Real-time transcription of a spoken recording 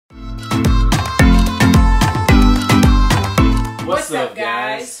What's up,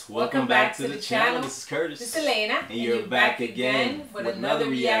 guys? Welcome back to the channel. This is Curtis. This is Elena. And you're back again with another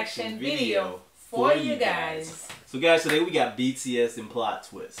reaction video for you guys. So guys, today we got BTS and plot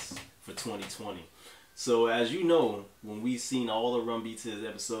twists for 2020. So as you know, when we've seen all the Run BTS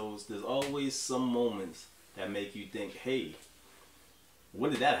episodes, there's always some moments that make you think, hey,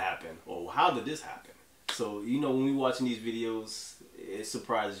 when did that happen? Or how did this happen? So, you know, when we're watching these videos, it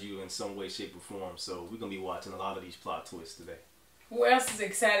surprises you in some way, shape, or form. So we're going to be watching a lot of these plot twists today. Who else is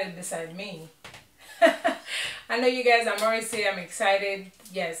excited besides me? I know you guys, I'm always saying I'm excited.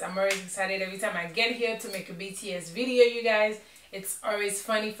 Yes, I'm always excited every time I get here to make a BTS video, you guys. It's always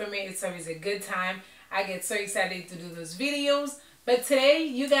funny for me. It's always a good time. I get so excited to do those videos. But today,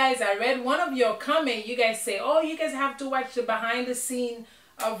 you guys, I read one of your comments. You guys say, oh, you guys have to watch the behind the scene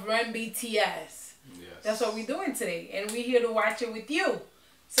of Run BTS. Yes. That's what we're doing today. And we're here to watch it with you.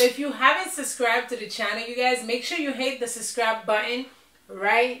 So if you haven't subscribed to the channel, you guys, make sure you hit the subscribe button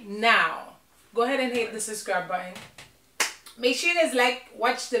right now. Go ahead and hit the subscribe button. Make sure you guys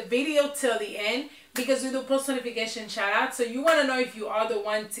watch the video till the end because we do post notification shout out. So you want to know if you are the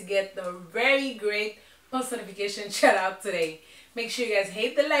one to get the very great post notification shout out today. Make sure you guys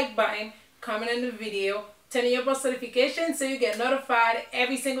hit the like button, comment on the video, turn on your post notifications so you get notified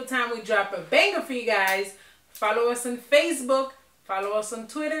every single time we drop a banger for you guys. Follow us on Facebook. Follow us on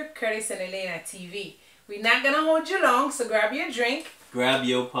Twitter, Curtis and Elena TV. We're not going to hold you long, so grab your drink. Grab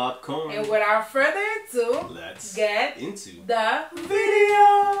your popcorn. And without further ado, let's get into the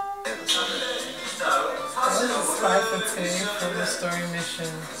video. What is a spy for today for the story mission?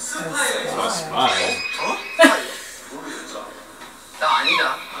 A spy?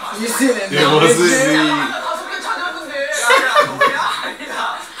 You see that? It wasn't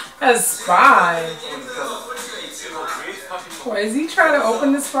me. A spy? What, is he trying to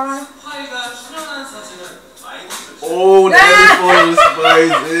open the spy? Oh, the other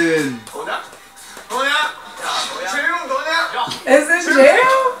spy's in. Is it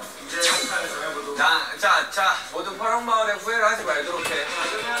jail?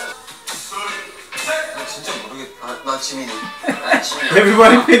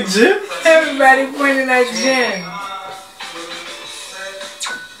 Everybody picked Jim? Everybody pointing at Jim.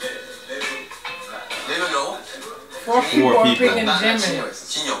 Four people are picking Jimin.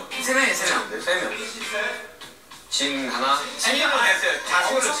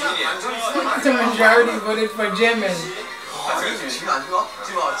 The majority voted for Jimin.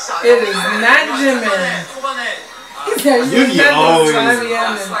 It is not Jimin. You always.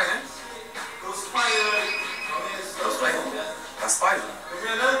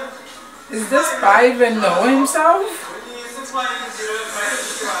 Is this spy even know himself?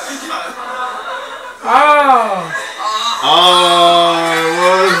 Oh. Oh, it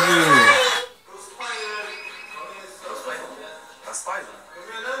wasn't.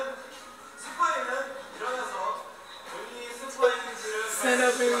 Stand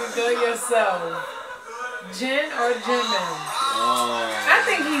up and reveal yourself. Jin or Jimin? Oh. I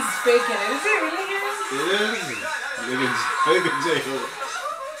think he's faking it. Is it really him? It is. Look at J-Hope.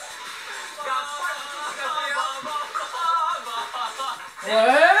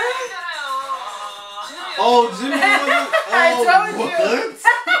 What? Oh, Jimmy wasn't. Oh, I told what?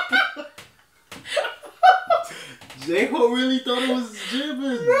 J-Hope really thought it was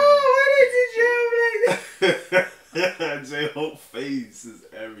Jimin. No, why did you jump like that? J-Hope face is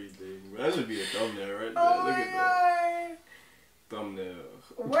everything. That should be a thumbnail right there. Oh Look my at God. that. Thumbnail.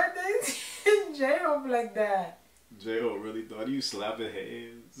 What did J-Hope like that? J-Hope really thought you slapping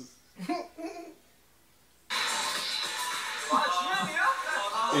hands.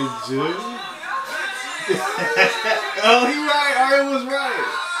 Is Jim? Oh, he right. Ariel was right.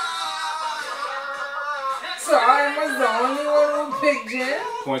 So I was the only one who picked Jim?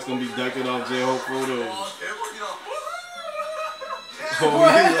 Points gonna be ducking off J-Hope photos. Oh,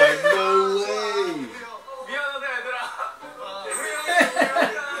 he's like, no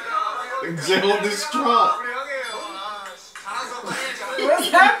way. J-Hope distraught. What's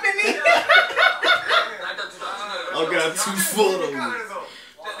happening? I got 2 photos.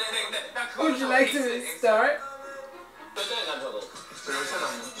 Would you like to start?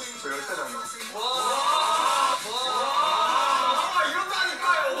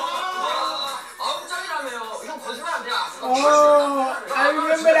 Oh, I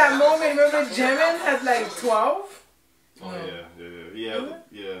remember that moment. Remember Jimin had like 12? Oh,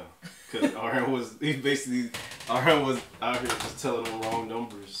 yeah. Because RM was out here just telling them wrong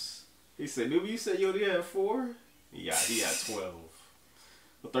numbers. He said, maybe you said you only had 4? Yeah, he had 12.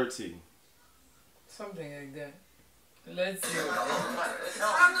 Or 13. Something like that. Let's see.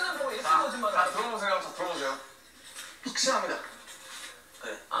 확신합니다.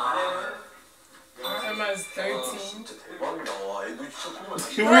 Emma's 13.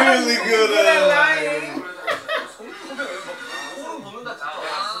 Really good at lying.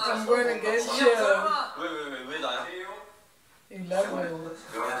 I'm going to get you. 11.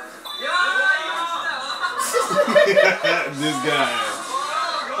 This guy.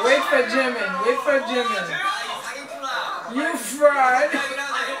 Wait for Jimin. Wait for Jimin. You fraud.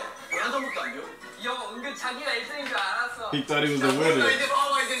 He thought he was a winner.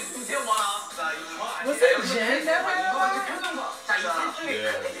 Was it Jin that went on?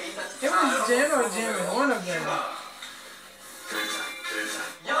 Yeah. It was Jin or Jimin. One of them.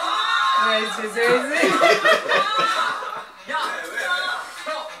 Wait, is it?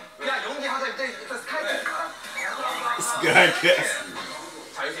 This guy gets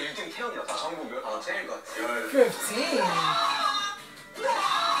 15.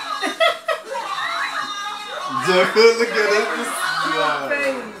 Jungkook, look at this.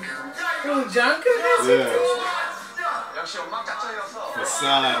 Who, Jungkook has 15?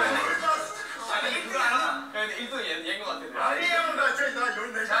 Facade.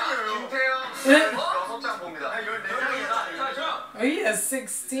 Oh, he has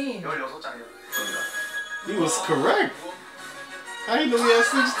 16. He was correct. How you know he had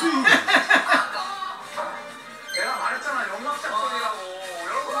 16?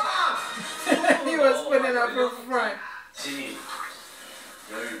 He was putting up in front.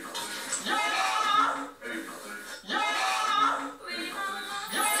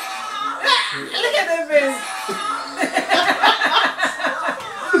 Look at that face.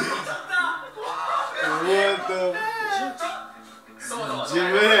 What the?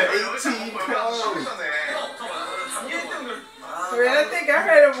 Jimin had 18 pounds. Wait, I think I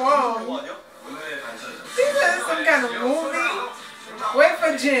heard it wrong. Is that some kind of movie? Wait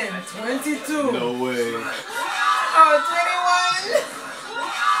for Jin. 22. No way. Oh, 21.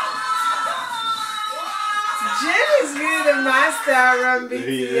 Jin is really the master around BTS.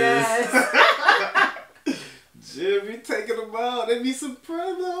 He is. Jin be taking them out. They be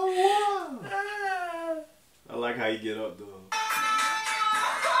surprised. Wow. I like how you get up though.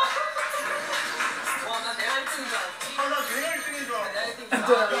 I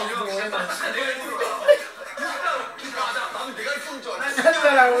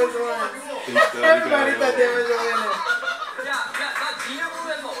thought I was the winner. Everybody thought they was the winner.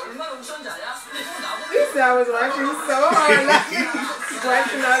 He said I was watching so hard,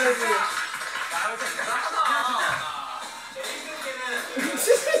 watching all of you.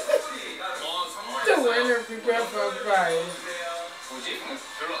 The winner prepare for a prize.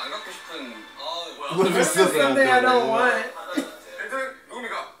 What if it's something I don't want?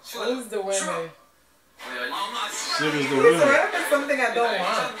 Who's the winner? Sugar's the What winner. if it's something I don't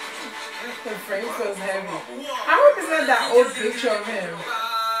want? The frame feels heavy. I represent that old picture of him.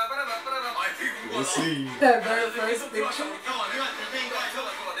 Let's see. That very first picture.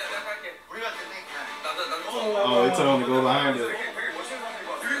 Oh, they told him to go behind it.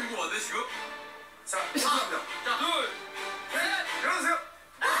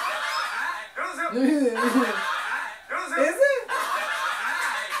 Is it?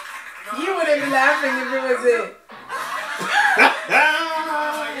 You wouldn't be laughing if it was it.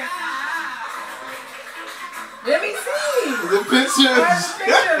 Let me see. The picture. Where's the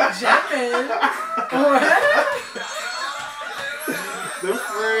picture of Jimin? What? The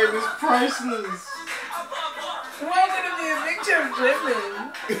frame is priceless. Why would it be a picture of Jimin?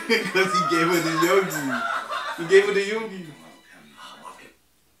 Because he gave her the yogi. He gave her the yogi.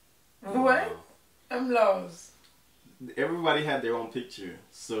 What? I'm lost. Everybody had their own picture.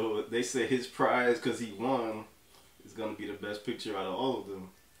 So they said his prize, because he won, is going to be the best picture out of all of them.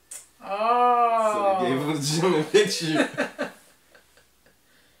 Oh. So they gave him a Jimin picture.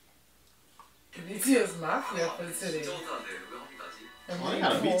 BTS Mafia for today. Oh, they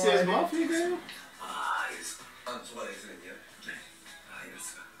got a BTS Mafia there?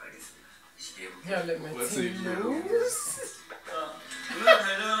 Y'all let my Let's team see. lose. 오늘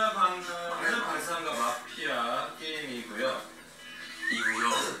대전의 방송은 발상과 마피아 게임이고요. 이고요.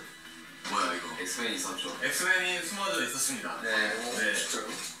 뭐야 이거? 엑스맨이 있었죠. 엑스맨이 숨어져 있었습니다. 네. 네.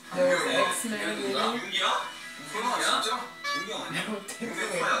 There was X-Men in it. 윤기야? 윤경 진짜? 윤경 아니야? No, 윤경 think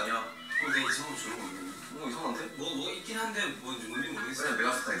스파이 so. 아니야? 그럼 되게 이상한 줄 모르겠네. 뭔가 이상한데? 뭐 있긴 한데 뭔지 모르겠어. 그냥 내가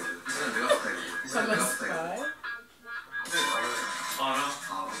스타일이거든. 그냥 내가 스타일이거든. I'm a spy. 알아?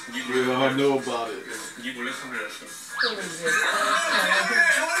 We all know about it. 네 몰래 카메라였어. What was it?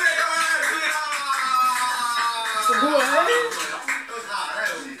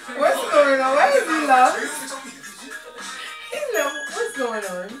 What? What's going on? Why is he lost? He's lost. What's going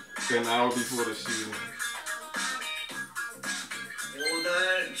on? An hour before the shooting. 오다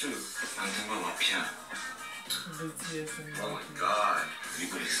날 쭉. 방탄과 마피아. BTS and Oh my god.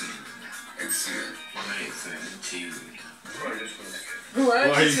 그리고 X는 오늘 X는 제이홉입니다. Why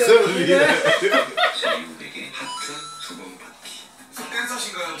Why is you it telling me that? 제이홉에게 하트 2번 받기.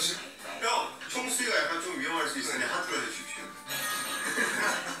 댄서신가요 혹시? 형, 총수가 약간 좀 위험할 수 있으니 하트로 해주십시오.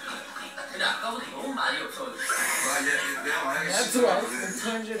 근데 아까보다 너무 말이 없어가지고. 내가 만약에 That's why it's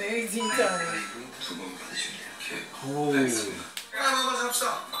 118 times. 그리고 2번 받으시면 이렇게. Oh. 알겠습니다. 한번 잡시다.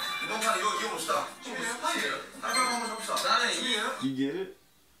 이번 판 이거 봅시다. 좀 스파이예요. 한번 잡시다. 나는 이에요. You get it?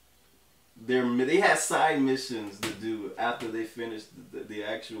 They had side missions to do after they finished the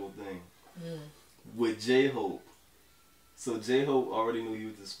actual thing with J-Hope. So J-Hope already knew he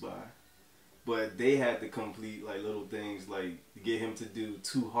was a spy, but they had to complete like little things like get him to do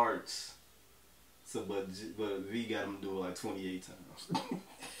 2 hearts. So but V got him to do it like 28 times.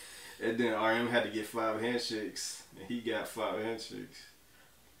 And then RM had to get 5 handshakes, and he got 5 handshakes.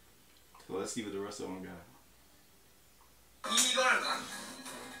 So let's see what the rest of them got. 이걸 난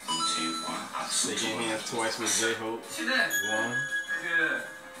제이홉과 Shaking hands twice with J-Hope. 1,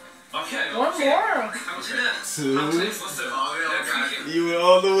 마피아요. One more. 당신은 2. 당신이 죽었어요. 아 그래요. You went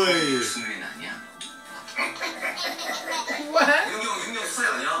all the way. 수명이 아니야. What? 윤경 스파이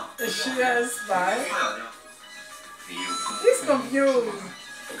아니야. Is she a spy? 스파이 아니야. He's confused.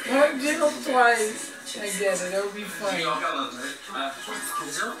 Hug J-Hope twice. I get it. It'll be funny. 마피아 나한테.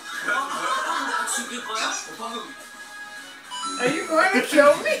 괜찮아? 죽일 거야? 방금. Are you going to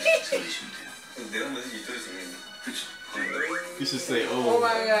kill me? 내가 먼저 이쪽에 생겼네. 그쵸. You should say, Oh oh.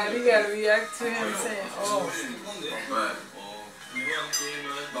 my god, you gotta react to him saying, oh. 이번 게임은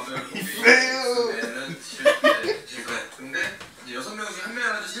failed. 실패. 근데 이제 6명 중에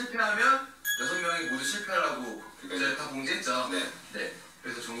 1명이라도 실패하면 6명이 모두 실패하라고 이제 다 공지했죠. 네.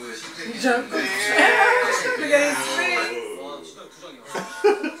 그래서 정국이가 실패. Jump. Look at his face. 와 진짜 부정이야.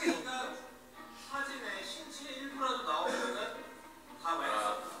 사진에 신체 일부라도 나오면은 다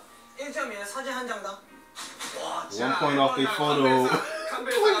말했어. 1점이야 사진 한 장당. 와 1 point off their photo.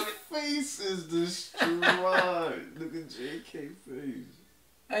 My face is destroyed. Look at JK face.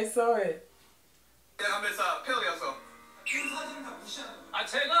 I saw it. 감별사 페어였어. 그 사진 다 무시하는 거야. 아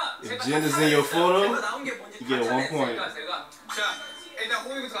제가 If Jen is in your photo, 나온 게 뭔지 you get a 1 point. 자 일단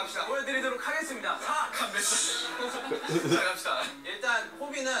호비부터 갑시다. 보여드리도록 하겠습니다. 자 감별사. 자 갑시다. 일단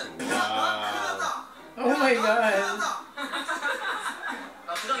호비는 Wow. Oh my god.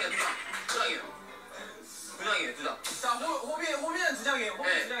 아, 2장이에요. 2장. 자, 호비는 2장이에요. 호비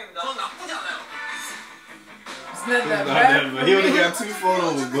 2장입니다. 전 나쁘지 않아요. It's not that Not bad. that bad. He only got 2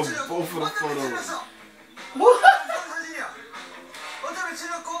 photos. Go both of the photos. What? 사진이야. 어차피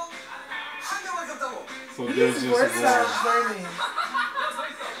틀렸고 한 명밖에 없다고. So there's His just words one. sound funny.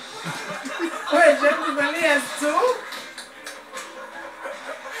 Wait, Jen only has 2?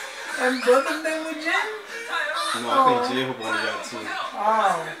 And both of them with Jen? No, I think J-Hope only got 2.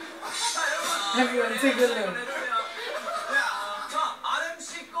 Oh. Everyone take a look. 자,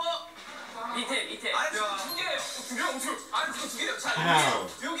 RMC 거 밑에. RMC 2개예요. 2개. RMC 2개예요. 자, How?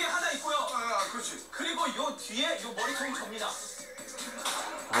 여기 하나 있고요. 그렇지. 그리고 요 뒤에 요 머리통이 접니다.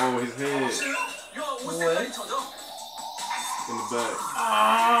 Oh, his head 요 옷 색깔이 젖어. in the back.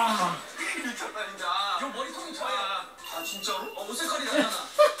 Ah. 미쳤다 진짜. 요 머리통이 져요. 아 진짜로? 옷 색깔이 나잖아.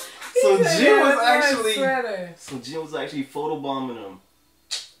 So He said Jen he was wearing a actually sweater. photobombing him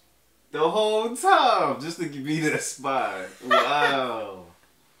the whole time just to be that spy. Wow,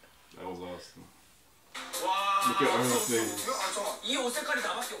 that was awesome. 와. Look at her face. 이 옷 색깔이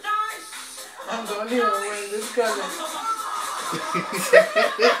나밖에 없어. I'm the only one wearing this color.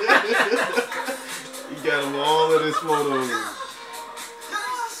 He got him all of his photos.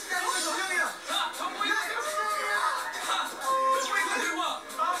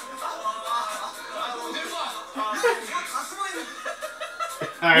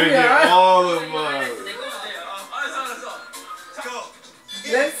 I get all of mine.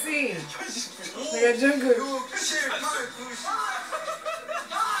 Let's see. Look at Jungkook.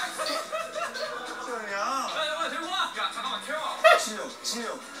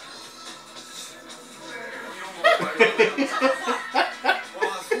 진영.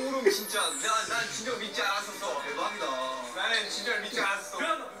 와 소름 진짜. 난 진짜 믿지 않았었어. 대박이다. 나는 진짜 믿지 않았어.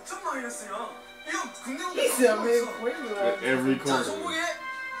 그냥 5점 마이너스면 이거 근데 He's a big window. Every 자 corner. 종국의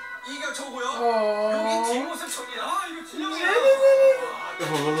이겨 저고요. Oh. 여기 뒷모습 접니다. 아 이거 진영이야.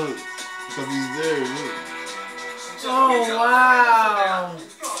 Oh look, because he's there. Look. Oh, wow.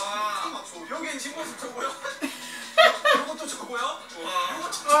 여기 뒷모습 저고요. 이것도 저고요.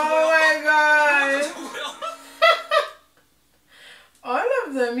 Oh my god. 저고요. All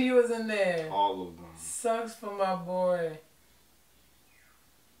of them, he was in there. All of them. Sucks for my boy.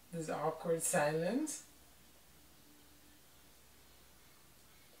 This awkward silence.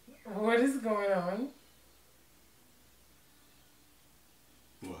 What is going on?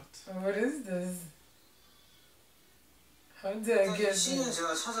 What? What is this? How did I get C는 this?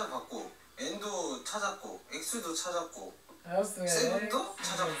 제가 찾아봤고 N도 찾았고 X도 찾았고 I also got 세븐도 X,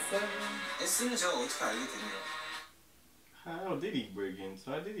 찾았고 seven. S는 제가 어떻게 알게 됐네요. How did he break in?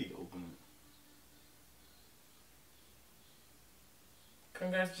 So how did he open it?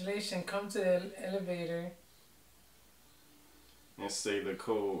 Congratulations, come to the elevator. And say the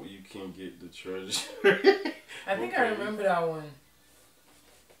code, you can get the treasure. I think I remember that one.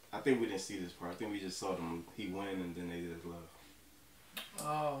 I think we didn't see this part. I think we just saw them. He went and then they just left.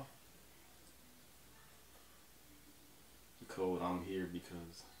 Oh. The code, I'm here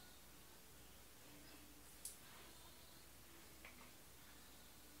because.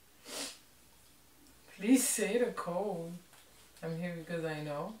 Please say the code. I'm here because I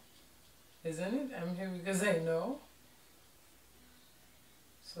know. Isn't it? I'm here because I know.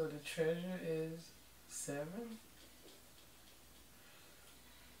 So the treasure is 7.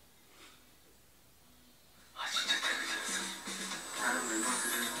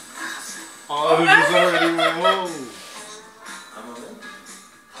 Oh, he was already went home.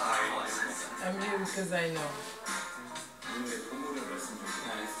 I'm here because I know.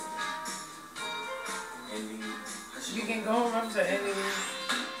 You can go home after any.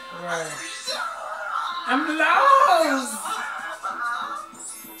 Right. I'm lost!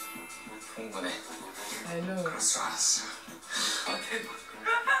 공부네. I know. 알았어.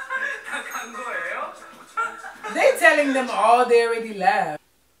 간 거예요? They telling them all they already left.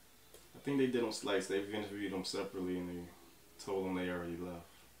 I think they did on Slice. They interviewed them separately and they told them they already left.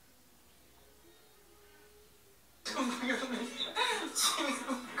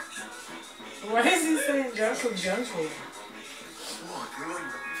 Why is he saying Jungle Jungle?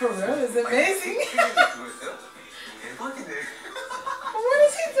 For real? It's amazing. What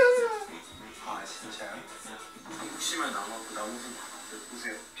is he doing? 아 진짜요? 혹시만 나무 좀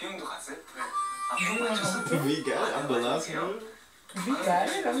보세요. 비용도 갔어요? 네. 아 비용 맞췄어? We got it. I'm the last one. We got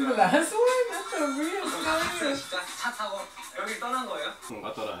it. I'm the last one. That's a real story. 진짜 차 타고 여기 떠난 거예요?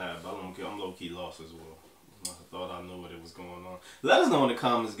 I thought I had, but I'm low-key lost as well. I thought I knew what it was going on. Let us know in the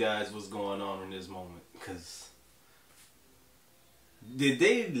comments, guys, what's going on in this moment. Because did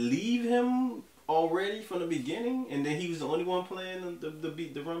they leave him already from the beginning, and then he was the only one playing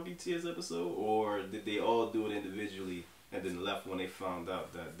the Run BTS episode, or did they all do it individually and then left when they found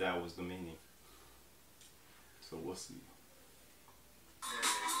out that that was the meaning? So we'll see.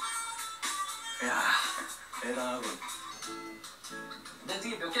 야, 대단하군. 내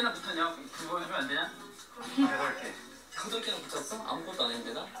뒤에 몇 개나 붙었냐? 그거 해주면 안 되냐? 8개. 8개나 붙었어? 아무것도 안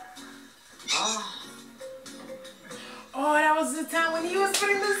했는데 나? 아. Oh, that was the time when he was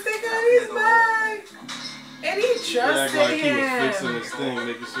putting the stick on his back. And he trusted like him. he was fixing his thing,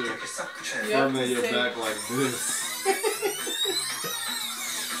 making sure firming your back like this.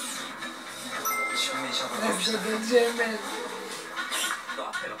 Let's go to Jimin. 너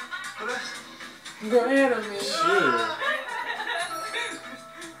앞에요. 그래? Go ahead of me. Sure.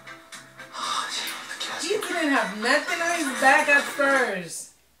 He didn't have nothing on his back at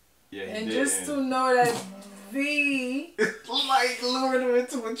first. Yeah, he And did. just to know that V like lured him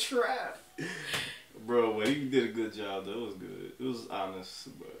into a trap. Bro, but he did a good job though. It was good. It was honest,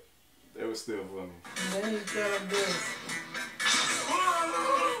 but it was still funny. And then he thought of this.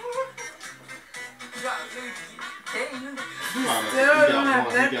 Come on, man. Still He don't got have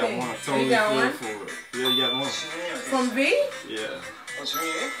one. He got nothing. one. He Totally got good one? for it. Yeah, you got one. From V? Yeah.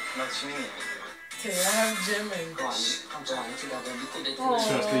 지민이? 나 지민이. Okay, I have Jimin. 그거 안 찍어. 너 믿고 내 Oh.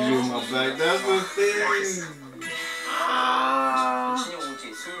 Trusting you in my back. That's the thing. Ah. 진영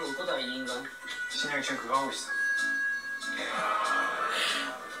오지. 수요일 올 거다 이 인간. 진영이 지금 그거 하고 있어.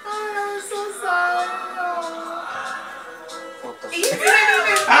 Oh, I'm so sorry. 어떠? He didn't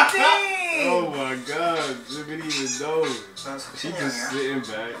even think. Oh my God, Jimmy didn't even know. 난 She 석진이 just 형이야. sitting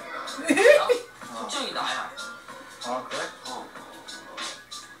back. 석정이 나야. 아 그래? 어.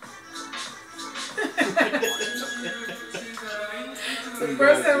 The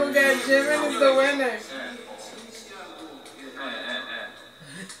person who got Jimin is the winner.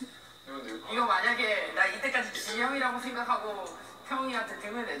 이거 만약에 나 이때까지 진영이라고 생각하고 형이한테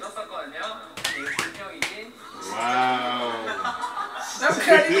등을 내줬었거든요. 이게 진영이지. Wow. I'm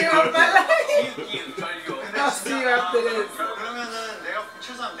cutting you off my life. I'll see you after this. 그러면은 내가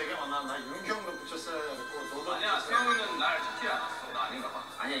붙일 사람 되게 많아. 나 윤기 형도 붙였어야 되고 너도. 아니야, 태영이는 날 찾지 않았어. 나 아닌가 봐.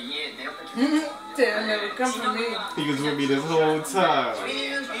 아니야, 얘 내 옆에 Tell never come from me. He was with me this whole time.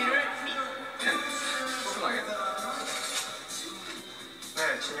 진이는 B를 소중하게.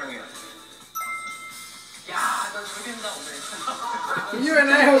 네, 진영이.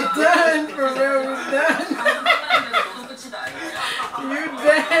 You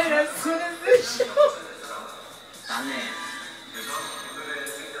dead as soon as this show. 나네.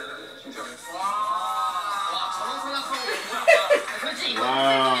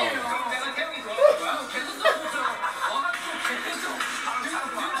 Wow.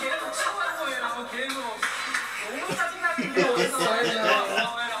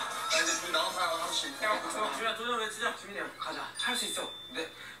 주민아 도전 외치자. 주민이 형 가자. 할 수 있어. 네.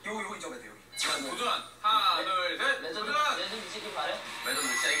 여기 잡아야 돼 여기. 도전. 하나 둘 셋. 레전드 이기길 바래. 레전드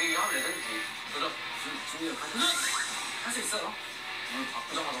진짜 이기기 하면 레전드지. 도전. 주민이 형 가자. 할 수 있어. 오늘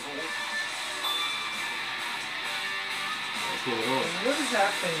바꾸자마자 성공. Pull it off. What is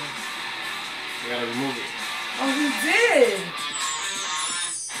happening? You gotta remove it. Oh, he did.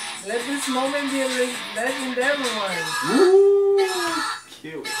 Let this moment be a legendary one. Woo!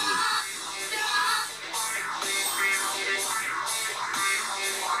 Killed it.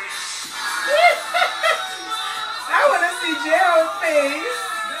 I want to see Gerald's face.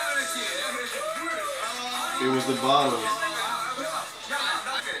 It was the bottles.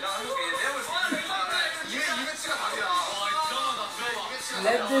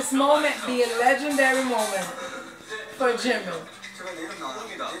 Let this moment be a legendary moment for Jimmy.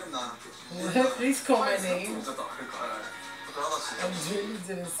 What? Please call my name. And Jimmy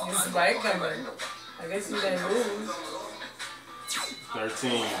didn't see his bike coming. I guess you didn't lose.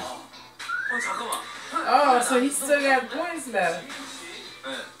 13. Oh, so he still got points left.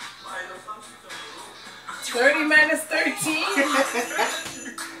 30 minus 13?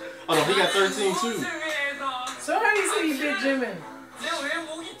 Oh no, he got 13 too. So how do you say you beat Jimmy?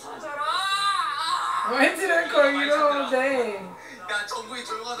 Why did I call you the whole day? 야 정국이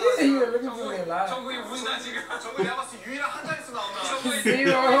조용하다. You were looking for me a lot. 정국이 운다 지금. 정국이 내가 봤을 때 유일한 한 자릿수 나온다.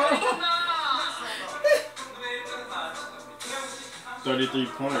 33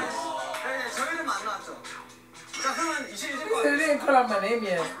 points. 네, 저희는 안 나왔죠. 자, 그러면 21일 They didn't call out my name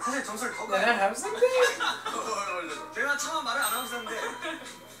yet. 사실 점수를 더 Did I have something? 내가 차마 말을 안 하고 있었는데.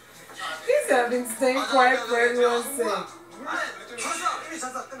 He's having staying quiet for everyone's sake. 아니, 졌어. 이미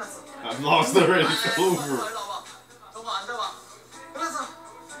졌어. 끝났어. I've lost already. It's over. 정말 안 잡아. 끝났어.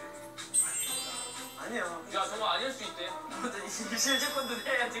 아니야. 야, 정말 아닐 수 있대. 이실 직권도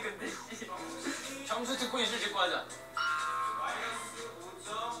해야지, 근데. 점수 듣고 이실 직고 하자.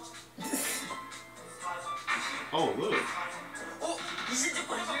 Oh, look. 어? 이실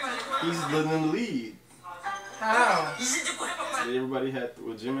직권 해봐, 빨리. He's in the lead. How? 이실 직권 해봐, 빨리. Everybody had,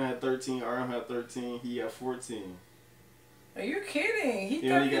 well, Jimmy had 13, RM had 13, he had 14. Are you kidding? He He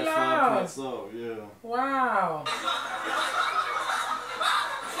thought only he got 5 points lost. off, yeah. Wow.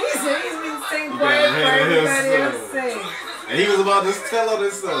 He said he's been staying He quiet got for ahead of everybody himself. else's sake. And he was about to tell on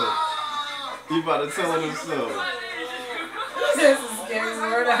himself. He about to tell on himself. There's a scary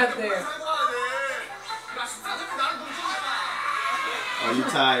word out there. Oh, you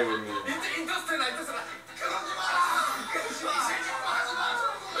tired with me.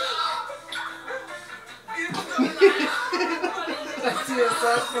 Talk to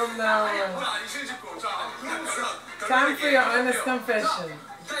yourself from now on. Time for your honest confession.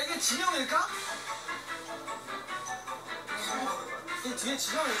 자, 이게 진영일까? 이 뒤에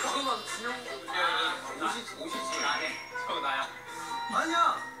진영일까? 그만 진영. 옷이지. 나네. 저거 나야.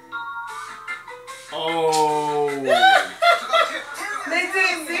 아니야. Oh. They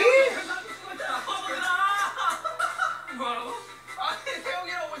didn't see it? 뭐라고? 아니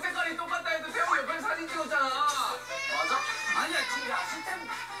태영이랑 옷 색깔이 똑같다 해도 태영이 옆에 사진 찍었잖아. 맞아? 아니야 진짜 시스템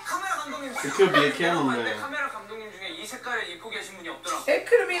카메라 감독님. It could be a cameraman. 카메라 감독님 중에 이 색깔을 입고 계신 분이 없더라. It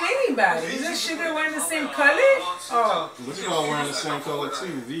could have been anybody. Isn't Sugar wearing the same color? Oh, Look at all wearing the same color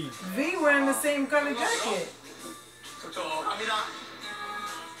too, V. V wearing the same color jacket. 갑니다.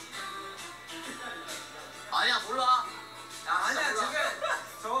 아니야 몰라. 아니야 지금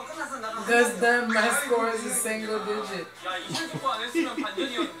저거 끝났어 나. Thus then my score is a single digit. 야 이실 직고 안 했으면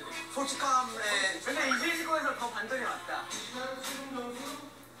반전이었는데. 솔직함에 근데 이실 직고에서 더 반전이 왔다.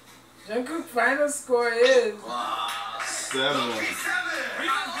 Jungkook final score is 7.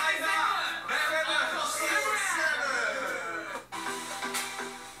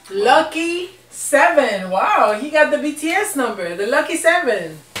 Lucky 7. Wow, he got the BTS number, the Lucky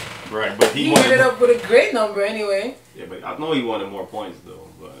 7. Right, but He he ended wanted. up with a great number anyway. Yeah, but I know he wanted more points though.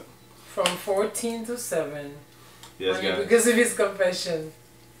 But From 14 to 7. yeah, Only guy. because of his confession.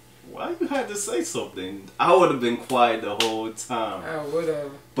 Why you had to say something? I would have been quiet the whole time. I would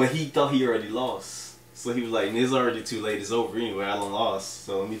have. But he thought he already lost. So he was like, it's already too late, it's over anyway, I done lost.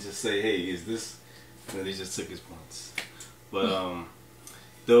 So let me just say, hey, is this? And then he just took his points. But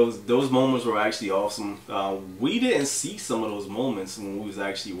those moments were actually awesome. We didn't see some of those moments when we was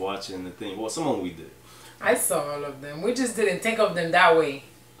actually watching the thing. Well, some of them we did. I saw all of them. We just didn't think of them that way.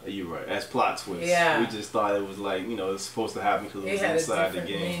 You're right. That's plot twist. Yeah. We just thought it was like, you know, it's supposed to happen because it was inside the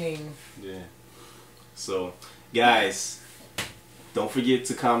game. Meaning. Yeah. So, guys, don't forget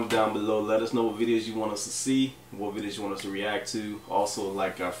to comment down below. Let us know what videos you want us to see, what videos you want us to react to. Also,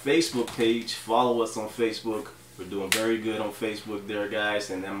 like our Facebook page. Follow us on Facebook. We're doing very good on Facebook there, guys.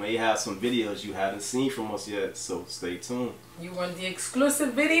 And I may have some videos you haven't seen from us yet, so stay tuned. You want the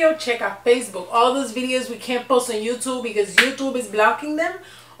exclusive video? Check out Facebook. All those videos we can't post on YouTube because YouTube is blocking them.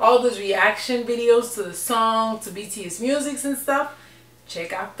 All those reaction videos to the song, to BTS musics and stuff.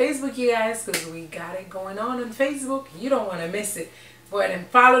 Check out Facebook, you guys, because we got it going on Facebook. You don't want to miss it. Go ahead and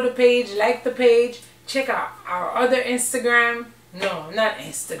follow the page, like the page. Check out our other Instagram. No, not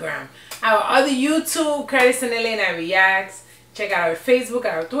Instagram. Our other YouTube, Curtis and Elena Reacts. Check out our Facebook,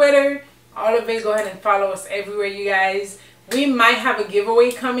 our Twitter. All of it. Go ahead and follow us everywhere, you guys. We might have a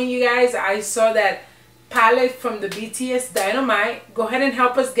giveaway coming, you guys. I saw that palette from the BTS Dynamite. Go ahead and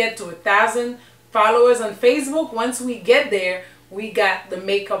help us get to 1,000 followers on Facebook. Once we get there, we got the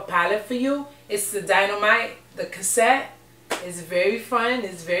makeup palette for you. It's the Dynamite, the cassette. It's very fun.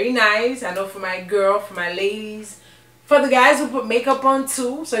 It's very nice. I know for my girl, for my ladies, for the guys who put makeup on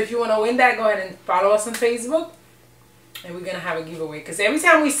too. So if you want to win that, go ahead and follow us on Facebook. And we're going to have a giveaway. Because every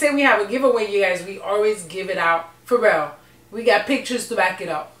time we say we have a giveaway, you guys, we always give it out for real. We got pictures to back it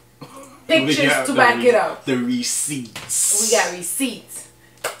up. Pictures to back it up. The receipts. We got receipts.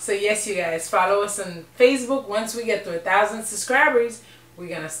 So yes, you guys, follow us on Facebook. Once we get to 1,000 subscribers, we're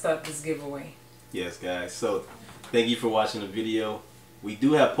going to start this giveaway. Yes, guys. So thank you for watching the video. We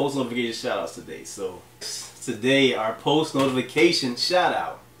do have post notification shout outs today. So today our post notification shout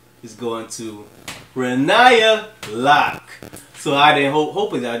out is going to Renaya Locke. So I didn't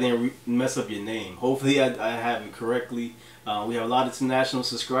hopefully I didn't mess up your name. Hopefully I have it correctly. We have a lot of international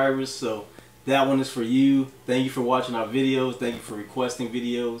subscribers, so that one is for you. Thank you for watching our videos. Thank you for requesting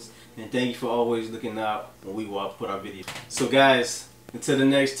videos, and thank you for always looking out when we put our videos. So guys, until the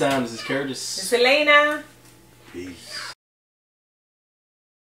next time, this is Curtis. It's Elena. Peace.